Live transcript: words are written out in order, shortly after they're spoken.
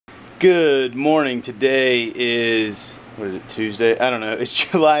Good morning. Today is, what is it, Tuesday? I don't know. It's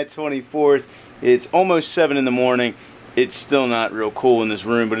July 24th. It's almost 7 in the morning. It's still not real cool in this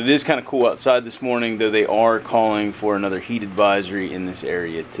room, but it is kind of cool outside this morning, though they are calling for another heat advisory in this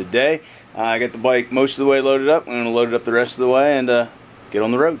area today. I got the bike most of the way loaded up. I'm going to load it up the rest of the way and get on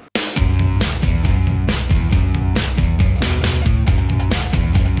the road.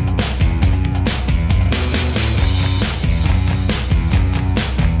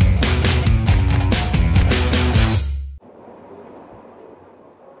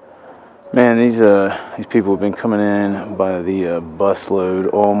 Man, these people have been coming in by the bus load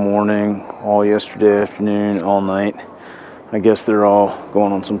all morning, all yesterday afternoon, all night. I guess they're all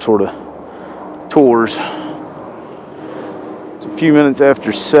going on some sort of tours. It's a few minutes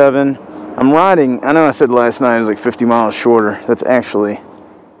after 7. I'm riding, I know I said last night it was like 50 miles shorter. That's actually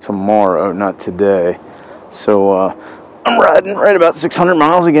tomorrow, not today. So I'm riding right about 600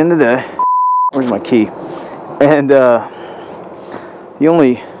 miles again today. Where's my key? And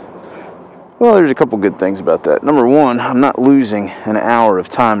well, there's a couple good things about that. Number one, I'm not losing an hour of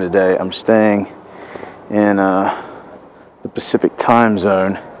time today. I'm staying in the Pacific time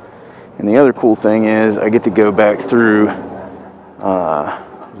zone. And the other cool thing is I get to go back through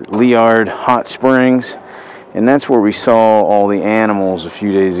Liard Hot Springs. And that's where we saw all the animals a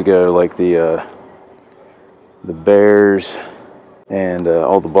few days ago, like the bears and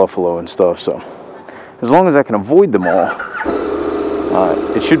all the buffalo and stuff. So as long as I can avoid them all,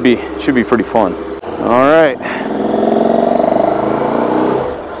 it should be pretty fun. All right,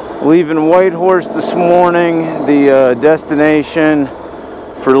 leaving Whitehorse this morning. The destination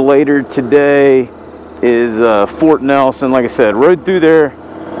for later today is Fort Nelson. Like I said, rode through there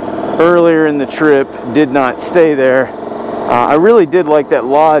earlier in the trip. Did not stay there. I really did like that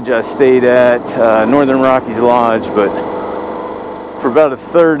lodge I stayed at, Northern Rockies Lodge, but for about a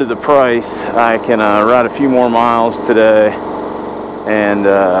third of the price, I can ride a few more miles today and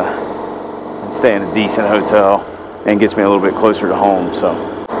stay in a decent hotel, and gets me a little bit closer to home. So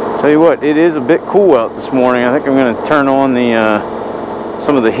tell you what, it is a bit cool out this morning. I think I'm going to turn on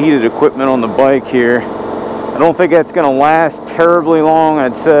some of the heated equipment on the bike here. I don't think that's going to last terribly long.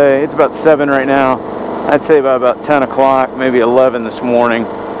 I'd say it's about 7 right now. I'd say by about 10 o'clock, maybe 11 this morning,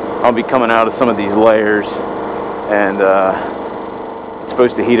 I'll be coming out of some of these layers, and it's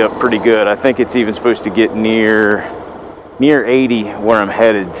supposed to heat up pretty good. I think it's even supposed to get near 80 where I'm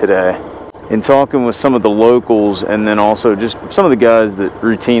headed today. In talking with some of the locals, and then also just some of the guys that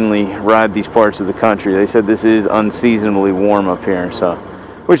routinely ride these parts of the country, they said this is unseasonably warm up here, so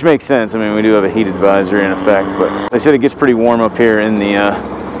which makes sense. I mean, we do have a heat advisory in effect, but they said it gets pretty warm up here in the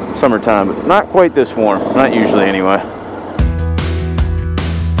summertime, but not quite this warm, not usually anyway.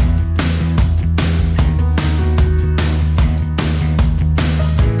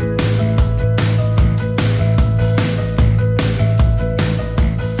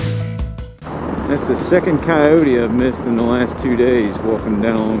 That's the second coyote I've missed in the last 2 days walking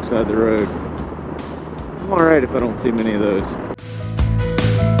down alongside the road. I'm alright if I don't see many of those.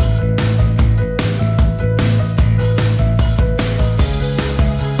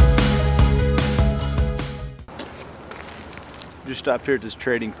 Just stopped here at this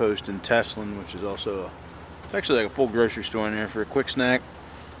trading post in Teslin, which is also it's actually like a full grocery store in here for a quick snack.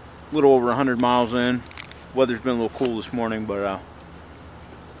 A little over 100 miles in. Weather's been a little cool this morning, but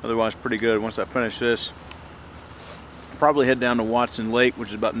otherwise pretty good. Once I finish this, I'll probably head down to Watson Lake, which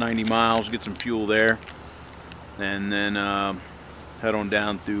is about 90 miles, get some fuel there, and then head on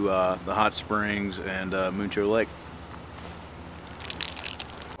down through the hot springs and Muncho Lake.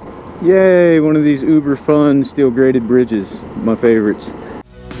 Yay, one of these uber fun steel graded bridges, my favorites.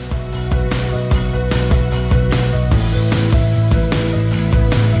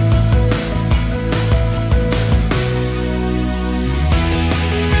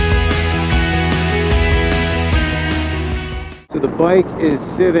 The bike is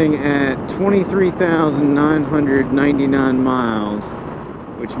sitting at 23,999 miles,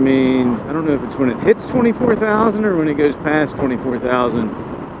 which means, I don't know if it's when it hits 24,000 or when it goes past 24,000,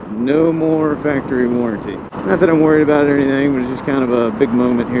 no more factory warranty. Not that I'm worried about it or anything, but it's just kind of a big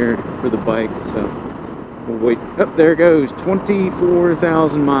moment here for the bike, so we'll wait. Oh, there it goes,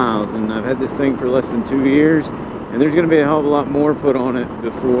 24,000 miles, and I've had this thing for less than 2 years, and there's going to be a hell of a lot more put on it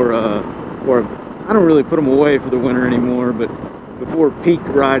before I don't really put them away for the winter anymore, but before peak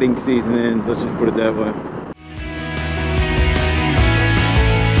riding season ends, let's just put it that way.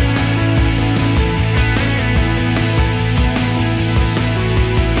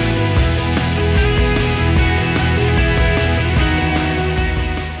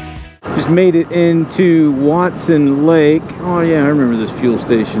 made it into Watson Lake. Oh yeah, I remember this fuel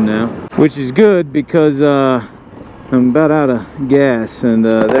station now, which is good because I'm about out of gas. And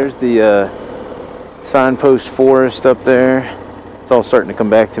there's the signpost forest up there. It's all starting to come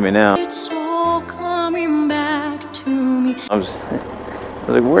back to me now. It's all coming back to me. I was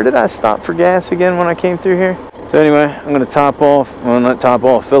like, where did I stop for gas again when I came through here? So anyway, I'm gonna top off. Well, not top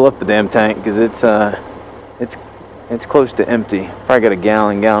off, fill up the damn tank because it's close to empty. Probably got a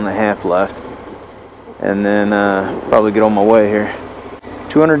gallon and a half left, and then probably get on my way here.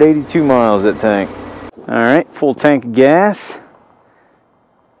 282 miles that tank. All right, full tank of gas.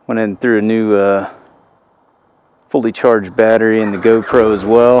 Went in through a new fully charged battery in the GoPro as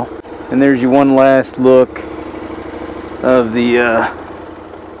well. And there's your one last look of the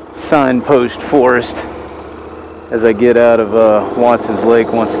signpost forest as I get out of Watson's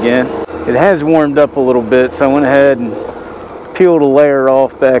Lake once again. It has warmed up a little bit, so I went ahead and peeled a layer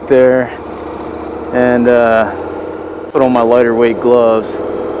off back there and put on my lighter weight gloves.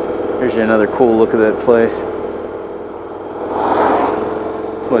 Here's another cool look at that place.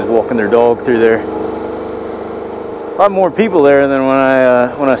 Somebody's walking their dog through there. A lot more people there than when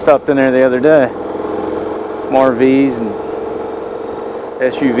I stopped in there the other day. Some RVs and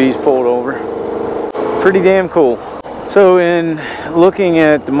SUVs pulled over. Pretty damn cool. So in looking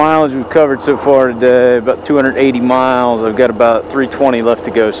at the mileage we've covered so far today, about 280 miles, I've got about 320 left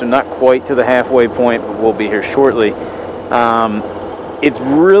to go, so not quite to the halfway point, but we'll be here shortly. It's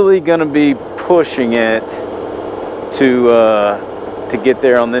really going to be pushing it to get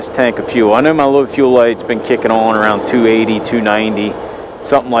there on this tank of fuel. I know my low fuel light's been kicking on around 280, 290,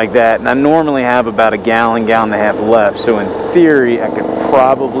 something like that, and I normally have about a gallon and a half left, so in theory I could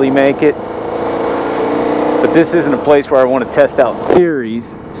probably make it. But this isn't a place where I want to test out theories,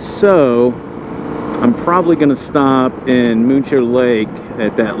 so I'm probably going to stop in Muncho Lake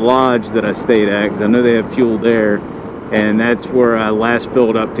at that lodge that I stayed at, because I know they have fuel there, and that's where I last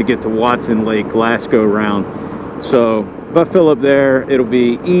filled up to get to Watson Lake last go round. So if I fill up there, it'll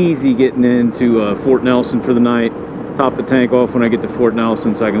be easy getting into Fort Nelson for the night. Top the tank off when I get to Fort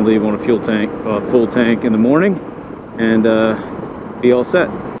Nelson so I can leave on a full tank in the morning and be all set.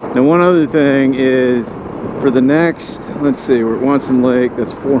 Now one other thing is, for the next, let's see, we're at Watson Lake,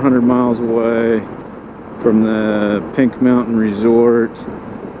 that's 400 miles away from the Pink Mountain Resort.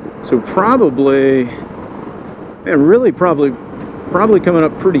 So probably, really probably coming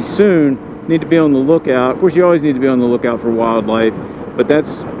up pretty soon. Need to be on the lookout. Of course, you always need to be on the lookout for wildlife, but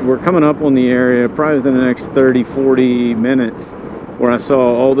we're coming up on the area probably within the next 30-40 minutes, where I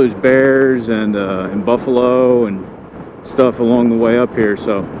saw all those bears and buffalo and stuff along the way up here.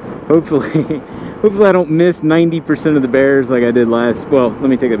 So hopefully I don't miss 90% of the bears like I did last. Well, let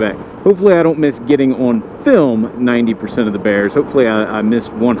me take it back. Hopefully I don't miss getting on film 90% of the bears. Hopefully I miss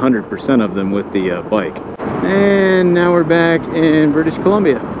 100% of them with the bike. And now we're back in British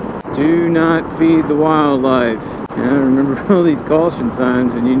Columbia. Do not feed the wildlife. Yeah, remember all these caution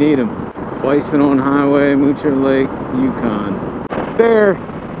signs when you need them. Bison on highway, Muncho Lake, Yukon. Bear.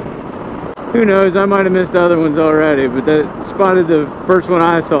 Who knows, I might have missed other ones already, but that spotted the first one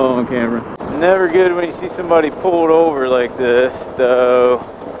I saw on camera. Never good when you see somebody pulled over like this, though.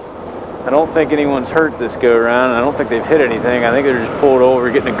 I don't think anyone's hurt this go around. I don't think they've hit anything. I think they're just pulled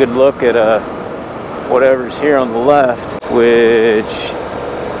over, getting a good look at whatever's here on the left, which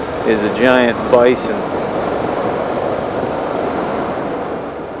is a giant bison.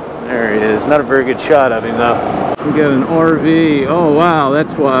 There he is. Not a very good shot of him though. We got an RV. Oh wow,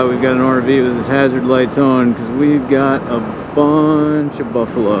 that's why we've got an RV with its hazard lights on, because we've got a bunch of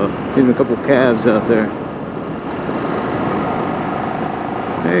buffalo. Even a couple calves out there.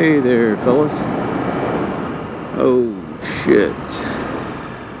 Hey there, fellas. Oh shit.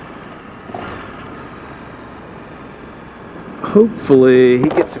 Hopefully he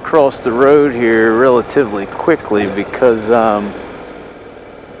gets across the road here relatively quickly, because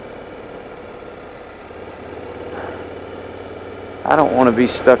I don't want to be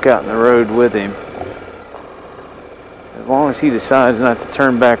stuck out in the road with him. As long as he decides not to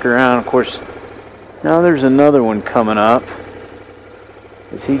turn back around. Of course, now there's another one coming up.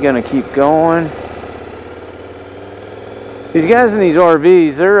 Is he going to keep going? These guys in these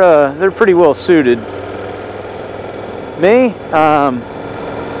RVs, they're pretty well suited. Me,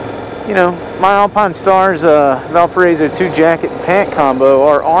 you know, my Alpine Stars Valparaiso 2 jacket and pant combo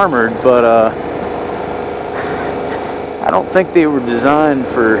are armored, but I don't think they were designed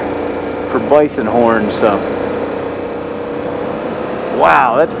for bison horns. So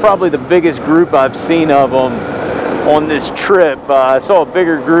wow, that's probably the biggest group I've seen of them on this trip. I saw a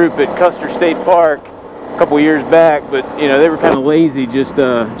bigger group at Custer State Park, a couple years back, but you know, they were kind of lazy, just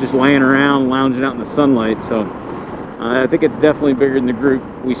laying around, lounging out in the sunlight. So I think it's definitely bigger than the group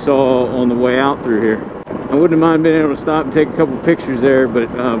we saw on the way out through here. I wouldn't mind being able to stop and take a couple pictures there, but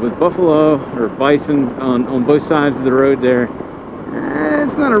with buffalo or bison on both sides of the road there,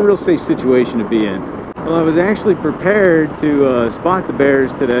 it's not a real safe situation to be in. Well, I was actually prepared to spot the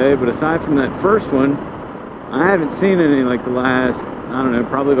bears today, but aside from that first one, I haven't seen any like the last, I don't know,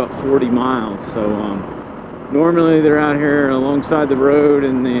 probably about 40 miles. So normally they're out here alongside the road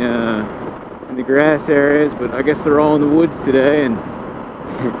in the grass areas, but I guess they're all in the woods today, and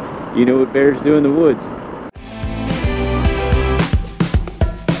you know what bears do in the woods.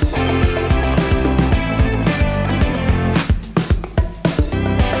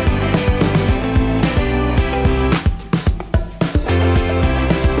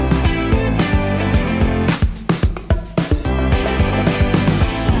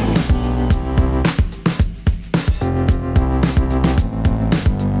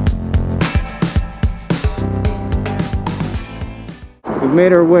 We've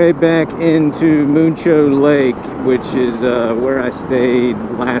made our way back into Mooncho Lake, which is where I stayed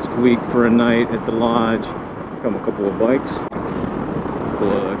last week for a night at the lodge. Come a couple of bikes, a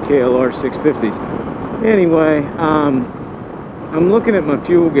couple of KLR 650s. Anyway, I'm looking at my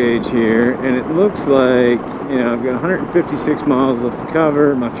fuel gauge here, and it looks like, you know, I've got 156 miles left to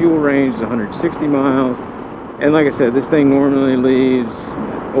cover. My fuel range is 160 miles, and like I said, this thing normally leaves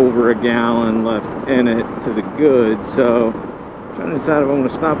over a gallon left in it to the good. So trying to decide if I want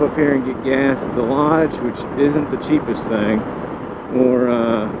to stop up here and get gas at the lodge, which isn't the cheapest thing,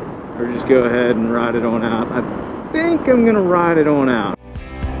 or just go ahead and ride it on out. I think I'm gonna ride it on out.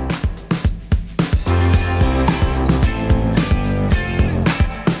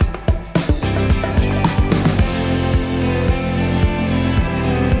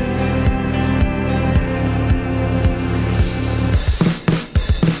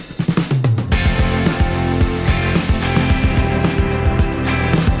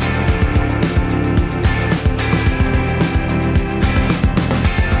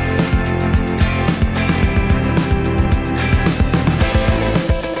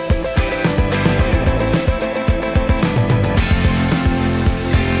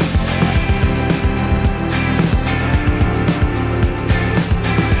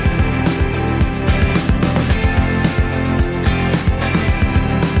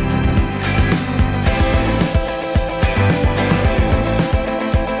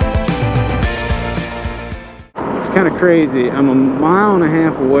 Kind of crazy. I'm a mile and a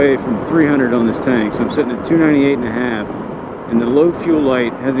half away from 300 on this tank, so I'm sitting at 298 and a half, and the low fuel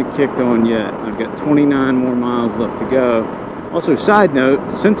light hasn't kicked on yet. I've got 29 more miles left to go. Also, side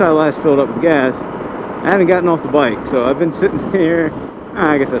note, since I last filled up with gas, I haven't gotten off the bike, so I've been sitting here.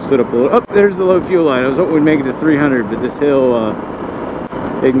 I guess I stood up a little. Oh, there's the low fuel light. I was hoping we'd make it to 300, but this hill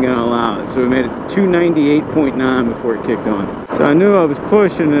isn't going to allow it. So we made it to 298.9 before it kicked on. So I knew I was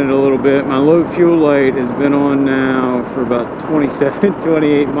pushing it a little bit. My low fuel light has been on now for about 27,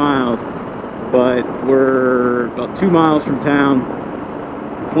 28 miles. But we're about 2 miles from town.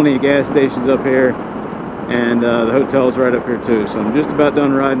 Plenty of gas stations up here. And the hotel's right up here too. So I'm just about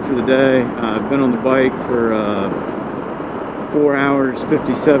done riding for the day. I've been on the bike for 4 hours,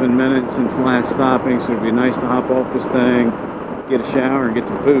 57 minutes since last stopping. So it'd be nice to hop off this thing, get a shower, and get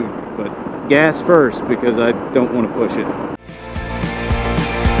some food. But gas first, because I don't want to push it.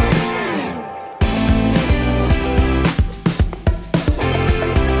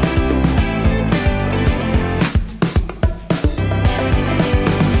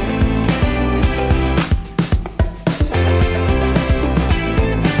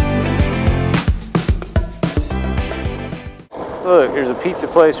 Look, there's a pizza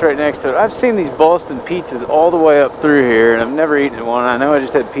place right next to it. I've seen these Boston pizzas all the way up through here, and I've never eaten one. I know I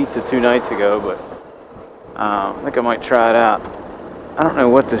just had pizza 2 nights ago, but I think I might try it out. I don't know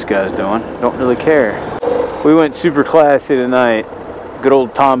what this guy's doing. Don't really care. We went super classy tonight. Good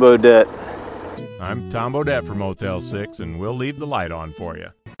old Tom Bodette. I'm Tom Bodette from Motel 6, and we'll leave the light on for you.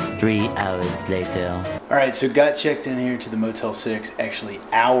 3 hours later. Alright, so got checked in here to the Motel 6 actually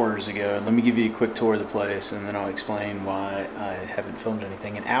hours ago. Let me give you a quick tour of the place, and then I'll explain why I haven't filmed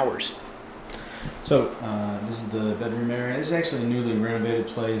anything in hours. So, this is the bedroom area. This is actually a newly renovated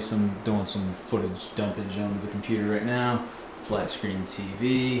place. I'm doing some footage dumpage onto the computer right now. Flat screen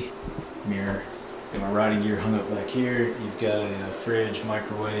TV, mirror. Got my riding gear hung up back here. You've got a fridge,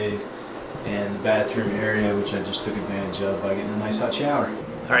 microwave, and the bathroom area, which I just took advantage of by getting a nice hot shower.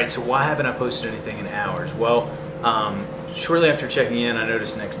 Alright, so why haven't I posted anything in hours? Well, shortly after checking in, I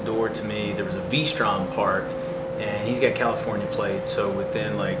noticed next door to me there was a V-Strom parked, and he's got California plates. So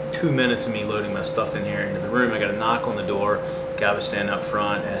within like 2 minutes of me loading my stuff in here into the room, I got a knock on the door. Guy was standing up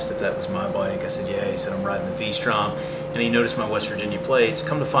front, asked if that was my bike. I said, yeah. He said, I'm riding the V-Strom, and he noticed my West Virginia plates.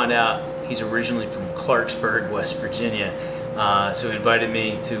 Come to find out, he's originally from Clarksburg, West Virginia. So he invited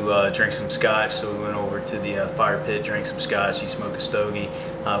me to drink some scotch. So we went over to the fire pit, drank some scotch. He smoked a stogie.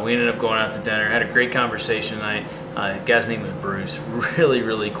 We ended up going out to dinner. Had a great conversation tonight. The guy's name was Bruce. Really,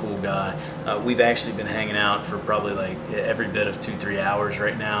 really cool guy. We've actually been hanging out for probably like every bit of 2-3 hours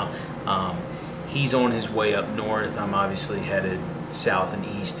right now. He's on his way up north. I'm obviously headed south and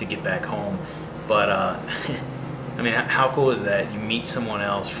east to get back home. But I mean, how cool is that? You meet someone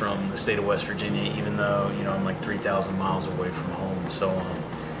else from the state of West Virginia, even though, you know, I'm like 3,000 miles away from home. So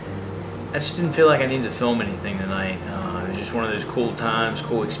I just didn't feel like I needed to film anything tonight. It was just one of those cool times,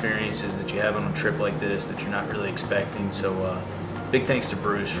 cool experiences that you have on a trip like this that you're not really expecting. So big thanks to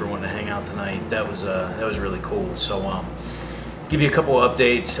Bruce for wanting to hang out tonight. That was really cool. So give you a couple of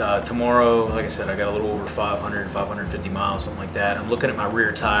updates. Tomorrow, like I said, I got a little over 550 miles, something like that. I'm looking at my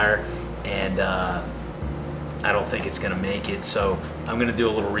rear tire, and I don't think it's going to make it, so I'm going to do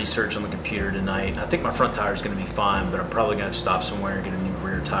a little research on the computer tonight. I think my front tire is going to be fine, but I'm probably going to stop somewhere and get a new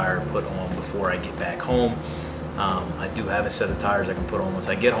rear tire put on before I get back home. I do have a set of tires I can put on once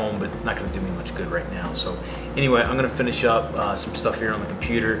I get home, but not going to do me much good right now. So anyway, I'm going to finish up some stuff here on the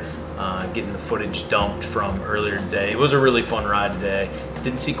computer, getting the footage dumped from earlier today. It was a really fun ride today.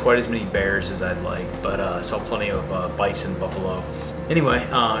 Didn't see quite as many bears as I'd like, but I saw plenty of bison, buffalo. Anyway,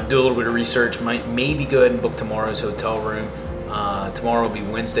 do a little bit of research. Maybe go ahead and book tomorrow's hotel room. Tomorrow will be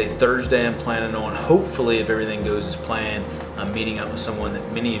Wednesday. Thursday, I'm planning on, hopefully, if everything goes as planned, I'm meeting up with someone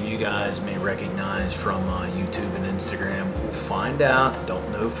that many of you guys may recognize from YouTube and Instagram. We'll find out. Don't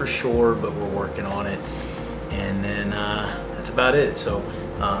know for sure, but we're working on it. And then that's about it. So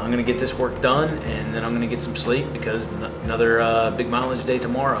I'm going to get this work done, and then I'm going to get some sleep because another big mileage day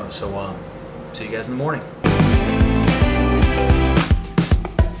tomorrow. So see you guys in the morning.